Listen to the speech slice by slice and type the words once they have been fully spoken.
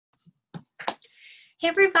Hey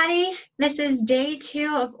everybody, this is day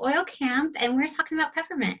 2 of oil camp and we're talking about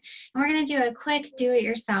peppermint. And we're going to do a quick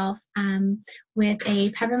do-it-yourself with a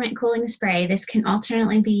peppermint cooling spray. This can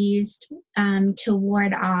alternately be used to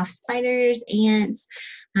ward off spiders, ants.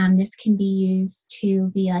 This can be used to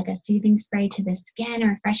be like a soothing spray to the skin, a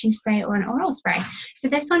refreshing spray, or an oral spray. So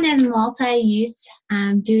this one is multi-use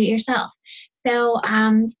do-it-yourself. So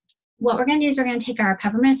what we're going to do is we're going to take our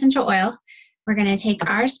peppermint essential oil. We're going to take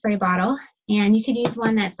our spray bottle, and you could use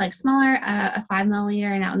one that's like smaller, a 5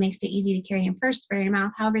 milliliter, and that makes it easy to carry and first spray in your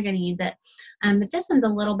mouth, however you're going to use it. But this one's a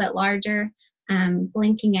little bit larger,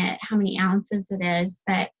 blinking at how many ounces it is,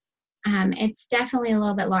 but it's definitely a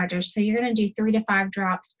little bit larger. So you're going to do 3 to 5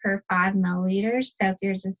 drops per 5 milliliters. So if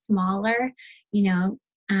yours is smaller,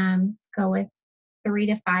 go with 3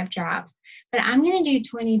 to 5 drops. But I'm going to do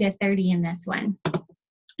 20 to 30 in this one.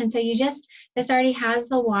 And so this already has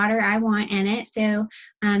the water I want in it. So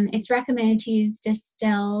it's recommended to use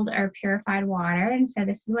distilled or purified water. And so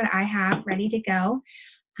this is what I have ready to go.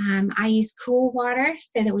 I use cool water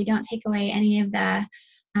so that we don't take away any of the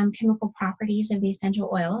chemical properties of the essential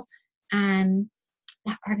oils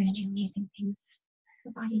that are going to do amazing things for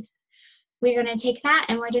our bodies. We're going to take that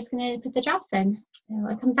and we're just going to put the drops in. So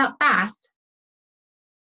it comes out fast.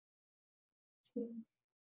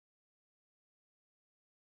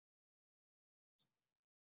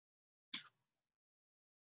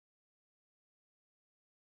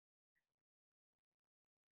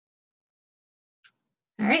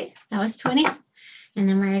 All right, that was 20. And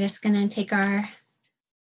then we're just gonna take our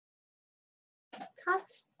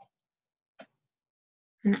tops.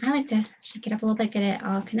 And I like to shake it up a little bit, get it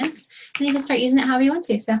all condensed. And you can start using it however you want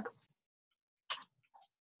to. So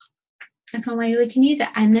that's one way we can use it.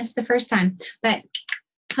 I missed the first time, but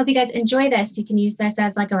hope you guys enjoy this. You can use this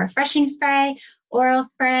as like a refreshing spray, oral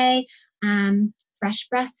spray, fresh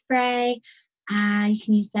breath spray. You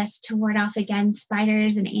can use this to ward off, again,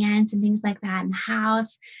 spiders and ants and things like that in the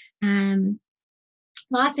house.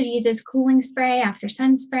 Lots of uses, cooling spray, after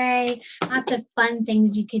sun spray, lots of fun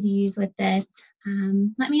things you could use with this.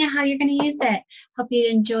 Let me know how you're going to use it. Hope you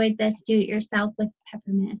enjoyed this do-it-yourself with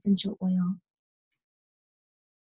peppermint essential oil.